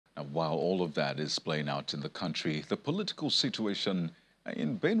And while all of that is playing out in the country, the political situation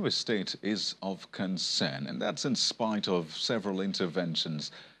in Benue State is of concern, and that's in spite of several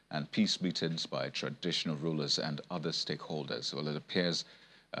interventions and peace meetings by traditional rulers and other stakeholders. Well, it appears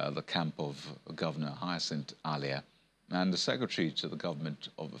the camp of Governor Hyacinth Alia and the Secretary to the Government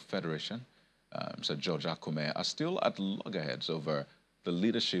of the Federation, Sir George Akume, are still at loggerheads over the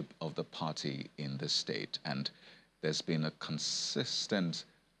leadership of the party in the state. And there's been a consistent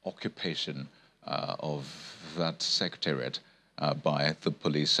occupation of that secretariat by the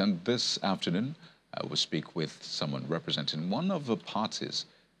police. And this afternoon, we'll speak with someone representing one of the parties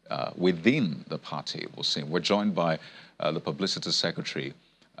within the party. We'll see. We're joined by the Publicity Secretary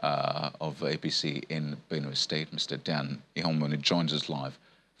of APC in Benue State, Mr. Dan Ihomoni, joins us live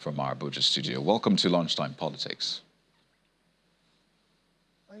from our Abuja studio. Welcome to Lunchtime Politics.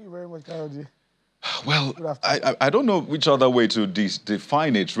 Thank you very much, Kayode. Well, I don't know which other way to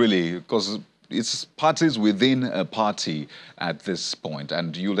define it, really, because it's parties within a party at this point,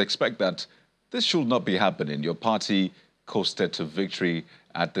 and you'll expect that this should not be happening. Your party coasted to victory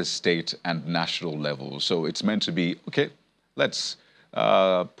at the state and national level. So it's meant to be, okay, let's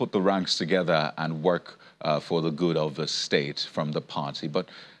put the ranks together and work for the good of the state from the party. But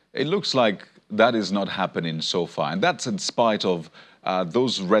it looks like that is not happening so far. And that's in spite of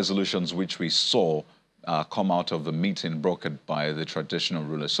those resolutions which we saw come out of the meeting brokered by the traditional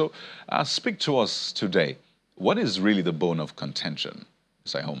rulers. So speak to us today. What is really the bone of contention,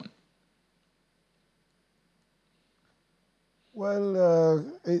 Mr. Ihomoni? Well,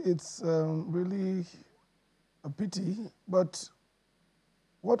 it's really a pity, but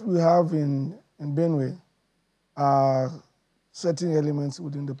what we have in Benue are certain elements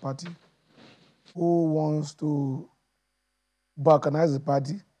within the party who wants to balkanize the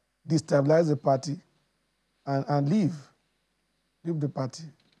party, destabilize the party, and leave the party.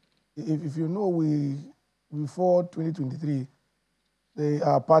 If you know, before 2023,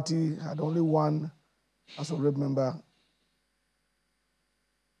 our party had only one House of Rep member.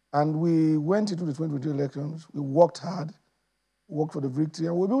 And we went into the 2023 elections, we worked hard, worked for the victory,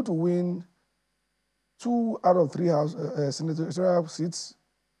 and we were able to win 2 out of 3 senatorial seats,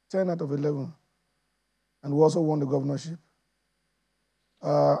 10 out of 11. And we also won the governorship.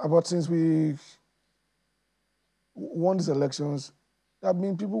 But since we won these elections, there have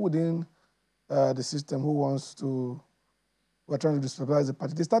been people within the system who are trying to destabilize the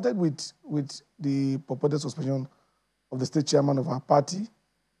party. They started with the purported suspension of the state chairman of our party,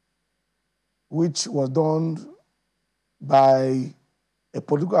 which was done by a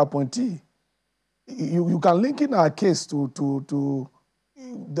political appointee. You can link in our case to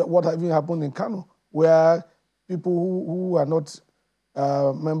what having happened in Kano, where people who are not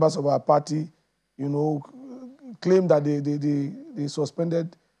members of our party, claim that they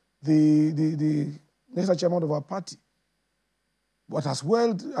suspended the national chairman of our party. But as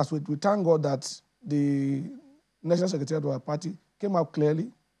well as we thank God that the national secretary of our party came out clearly,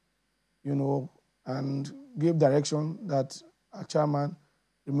 and gave direction that our chairman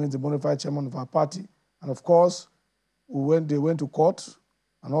remains the bona fide chairman of our party. And of course, they went to court,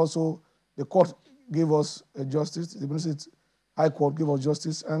 and also the court gave us justice. The Benue State High Court gave us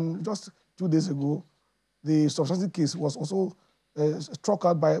justice, and just 2 days ago, the substantive case was also struck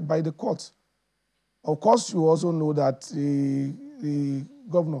out by the court. Of course, you also know that the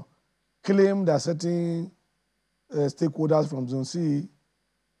governor claimed that certain stakeholders from Zone C,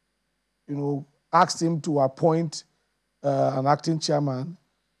 asked him to appoint an acting chairman,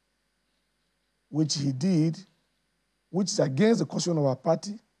 which he did, which is against the constitution of our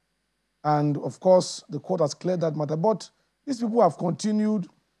party. And of course, the court has cleared that matter. But these people have continued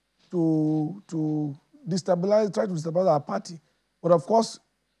to try to destabilize our party. But of course,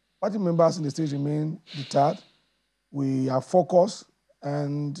 party members in the state remain deterred. We are focused,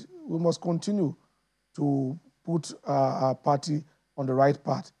 and we must continue to put our party on the right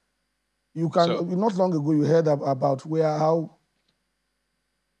path. Not long ago, you heard about how.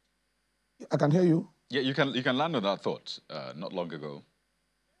 I can hear you. Yeah, you can land on that thought. Not long ago.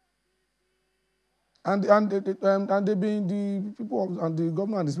 And they've been the people and the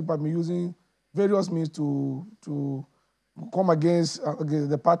government and these people have been using various means to come against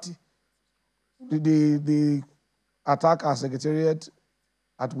the party. They attack our secretariat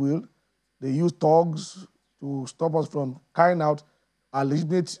at will. They use thugs to stop us from carrying out our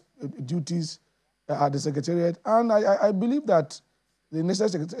legitimate duties at the secretariat. And I believe that the national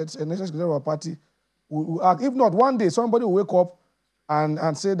secretary of our party will act. If not, one day somebody will wake up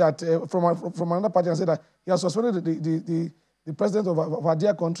and say that from another party and say that he has suspended the president of our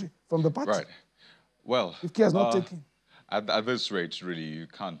dear country from the party. Right. Well, if care is not taken. At this rate, really, you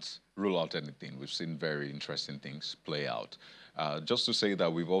can't rule out anything. We've seen very interesting things play out. Just to say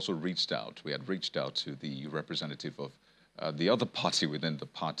that we've also reached out. We had reached out to the representative of the other party within the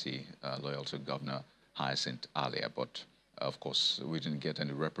party, loyal to Governor Hyacinth Alia, but of course, we didn't get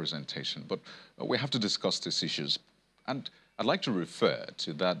any representation. But we have to discuss these issues. And I'd like to refer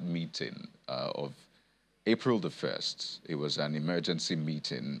to that meeting of April the 1st. It was an emergency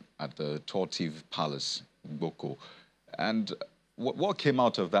meeting at the Tortive Palace, Boko. And what came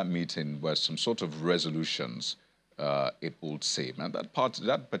out of that meeting were some sort of resolutions, it would seem. And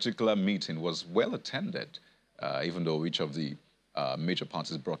that particular meeting was well attended, even though each of the major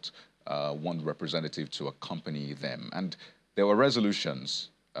parties brought one representative to accompany them. And there were resolutions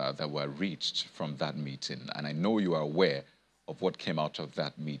that were reached from that meeting. And I know you are aware of what came out of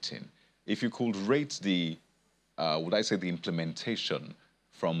that meeting. If you could rate the, would I say the implementation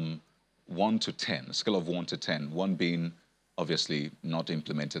from 1 to 10, a scale of 1 to 10, 1 being obviously not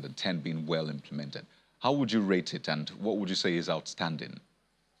implemented and 10 being well implemented, how would you rate it and what would you say is outstanding?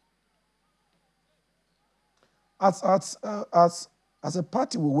 As a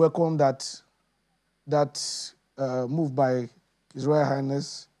party, we welcome that move by His Royal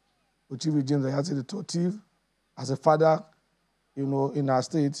Highness, the Chief James Ayatollah Tortive, as a father, you know, in our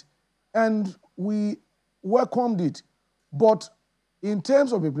state, and we welcomed it. But in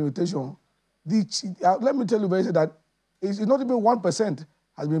terms of implementation, let me tell you very that it's not even 1%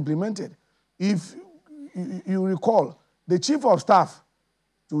 has been implemented. If you recall, the Chief of Staff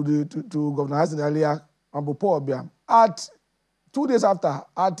to Governor Hyacinth Alia, Ambopo Obiam, at 2 days after,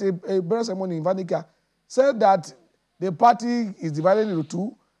 at a burial ceremony in Vanica, said that the party is divided into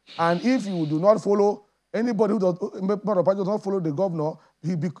two, and if you do not follow, anybody who does not follow the governor,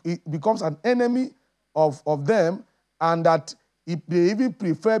 he becomes an enemy of them, and that they even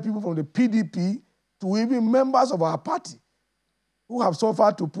prefer people from the PDP to even members of our party who have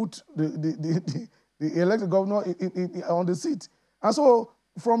suffered to put the elected governor on the seat. And so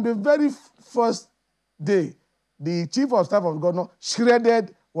from the very first day, the Chief of Staff of the governor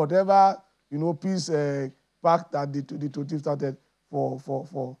shredded whatever, you know, peace pact that the Tortive started for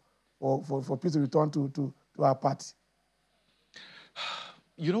peace to return to our party.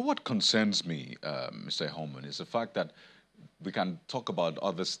 You know what concerns me, Mr. Holman, is the fact that we can talk about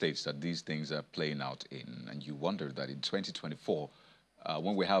other states that these things are playing out in, and you wonder that in 2024,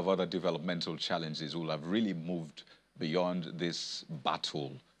 when we have other developmental challenges, we'll have really moved beyond this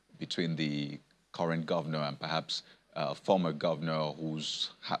battle between the current governor and perhaps a former governor who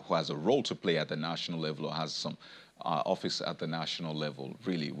has a role to play at the national level or has some office at the national level.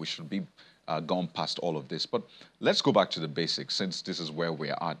 Really, we should be gone past all of this. But let's go back to the basics, since this is where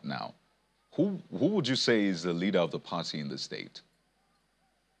we're at now. Who would you say is the leader of the party in the state?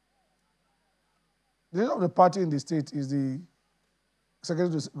 The leader of the party in the state is the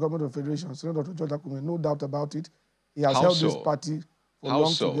Secretary of the Government of the Federation, Senator Dr. Akume, no doubt about it. He has held this party for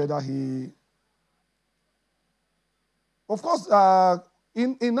long together. Of course,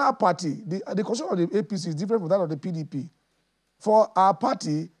 in our party, the constitution of the APC is different from that of the PDP. For our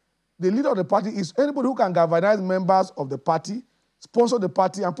party, the leader of the party is anybody who can galvanize members of the party, sponsor the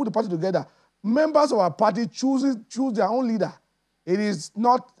party, and put the party together. Members of our party choose their own leader. It is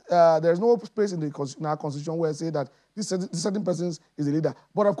not, there's no space in our constitution where I say that this certain person is the leader.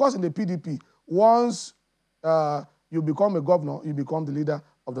 But of course, in the PDP, once you become a governor, you become the leader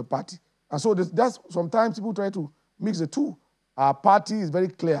of the party. And so that's sometimes people try to mix the two. Our party is very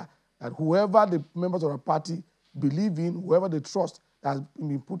clear that whoever the members of our party believe in, whoever they trust that has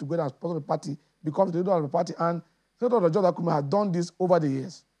been put together as part of the party, becomes the leader of the party. And Senator Dr. Akume has done this over the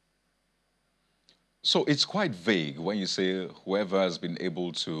years. So it's quite vague when you say whoever has been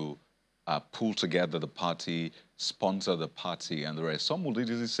able to pull together the party, sponsor the party, and the rest. Some will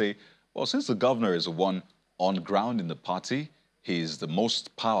easily say, well, since the governor is the one on ground in the party, he is the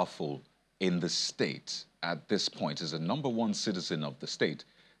most powerful in the state at this point, is the #1 citizen of the state,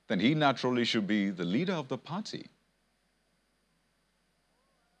 then he naturally should be the leader of the party.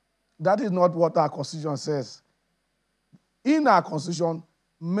 That is not what our constitution says. In our constitution,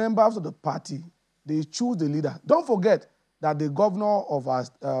 members of the party, they choose the leader. Don't forget that the governor of our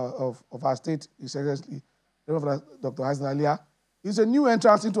state, His Excellency Dr. Hyacinth Alia, is a new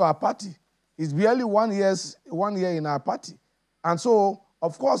entrance into our party. He's barely 1 year in our party. And so,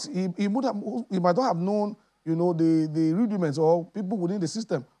 of course, he might not have known, you know, the rudiments or people within the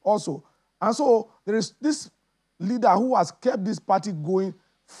system also. And so there is this leader who has kept this party going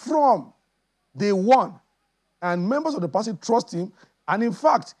from day one. And members of the party trust him. And in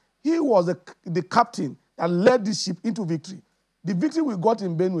fact, he was the captain that led this ship into victory. The victory we got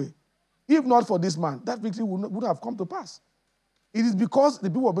in Benue, if not for this man, that victory would have come to pass. It is because the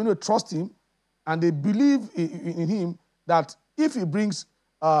people of Benue trust him and they believe in him that if he brings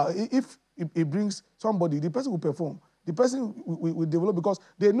somebody, the person will perform. The person will develop because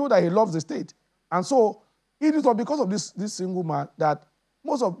they know that he loves the state. And so it is because of this single man that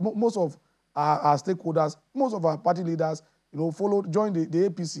most of our stakeholders, most of our party leaders, joined the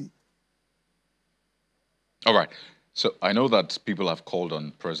APC. All right. So I know that people have called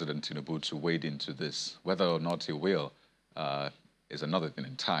on President Tinubu to wade into this. Whether or not he will is another thing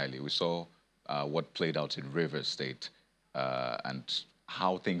entirely. We saw what played out in Rivers State and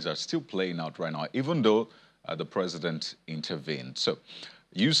how things are still playing out right now, even though the president intervened. So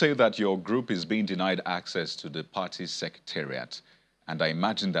you say that your group is being denied access to the party secretariat. And I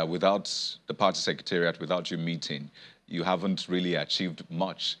imagine that without the party secretariat, without you meeting, you haven't really achieved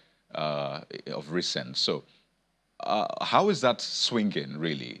much of recent. So how is that swinging,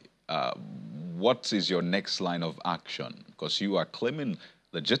 really? What is your next line of action? Because you are claiming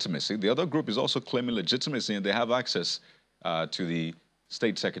legitimacy. The other group is also claiming legitimacy, and they have access to the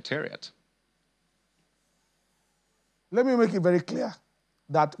state secretariat. Let me make it very clear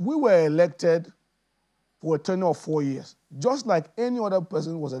that we were elected for a tenure of 4 years, just like any other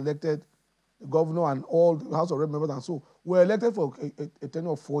person was elected, the governor and all the House of Rep members and so, were elected for a tenure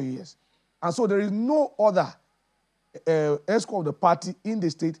of 4 years. And so there is no other ESCO of the party in the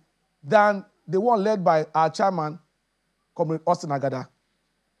state than the one led by our chairman, Comrade Austin Agada.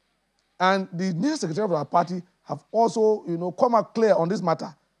 And the new secretary of our party have also, come out clear on this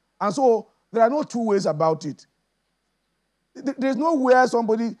matter. And so there are no two ways about it. There's nowhere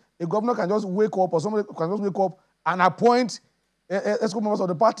a governor can just wake up or somebody can just wake up and appoint ESCO members of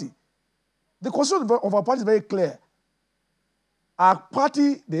the party. The constitution of our party is very clear. Our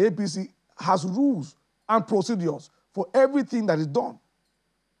party, the APC, has rules and procedures for everything that is done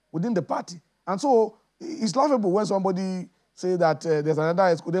within the party. And so it's laughable when somebody says that there's another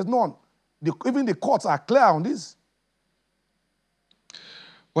ESCO. There's none. Even the courts are clear on this.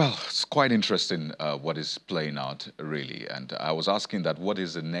 Well, it's quite interesting what is playing out, really. And I was asking that what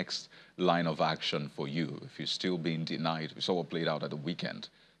is the next line of action for you if you're still being denied? We saw what played out at the weekend.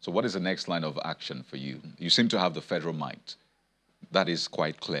 So what is the next line of action for you? You seem to have the federal might. That is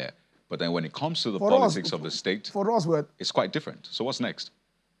quite clear. But then when it comes to the politics of the state, for us, it's quite different. So what's next?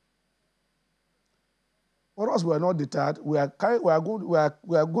 For us, we are not deterred. We are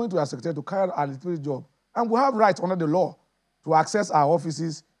going to our secretary to carry out our legitimate job. And we have rights under the law to access our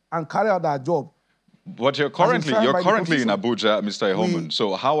offices and carry out our job. But you're currently in Abuja, Mr. Ehoman.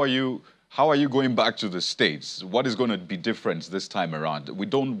 So how are you going back to the States? What is going to be different this time around? We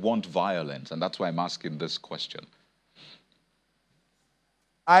don't want violence, and that's why I'm asking this question.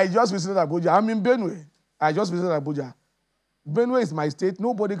 I just visited Abuja. I'm in Benue. I just visited Abuja. Benue is my state.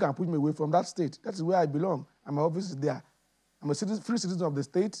 Nobody can push me away from that state. That is where I belong, and my office is there. I'm a free citizen of the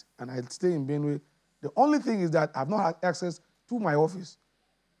state, and I stay in Benue. The only thing is that I've not had access to my office.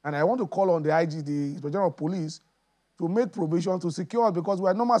 And I want to call on the IG, the Inspector General of Police, to make provision to secure us because we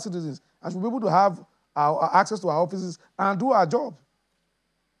are normal citizens and should be able to have our access to our offices and do our job.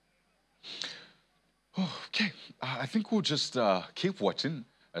 Okay, I think we'll just keep watching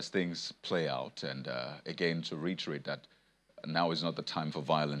as things play out. And again, to reiterate that now is not the time for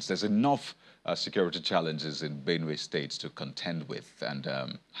violence. There's enough security challenges in Benue State to contend with. And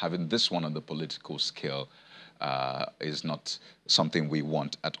having this one on the political scale is not something we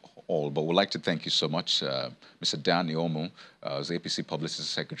want at all. But we'd like to thank you so much, Mr. Dan Iomu, as APC Publicity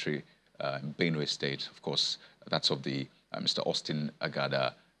Secretary in Benue State. Of course, that's of the Mr. Austin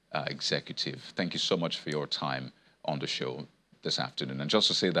Agada executive. Thank you so much for your time on the show this afternoon. And just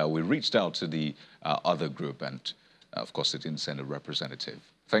to say that we reached out to the other group and, of course, it didn't send a representative.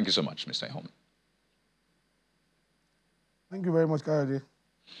 Thank you so much, Mr. Iomu. Thank you very much, Kayode.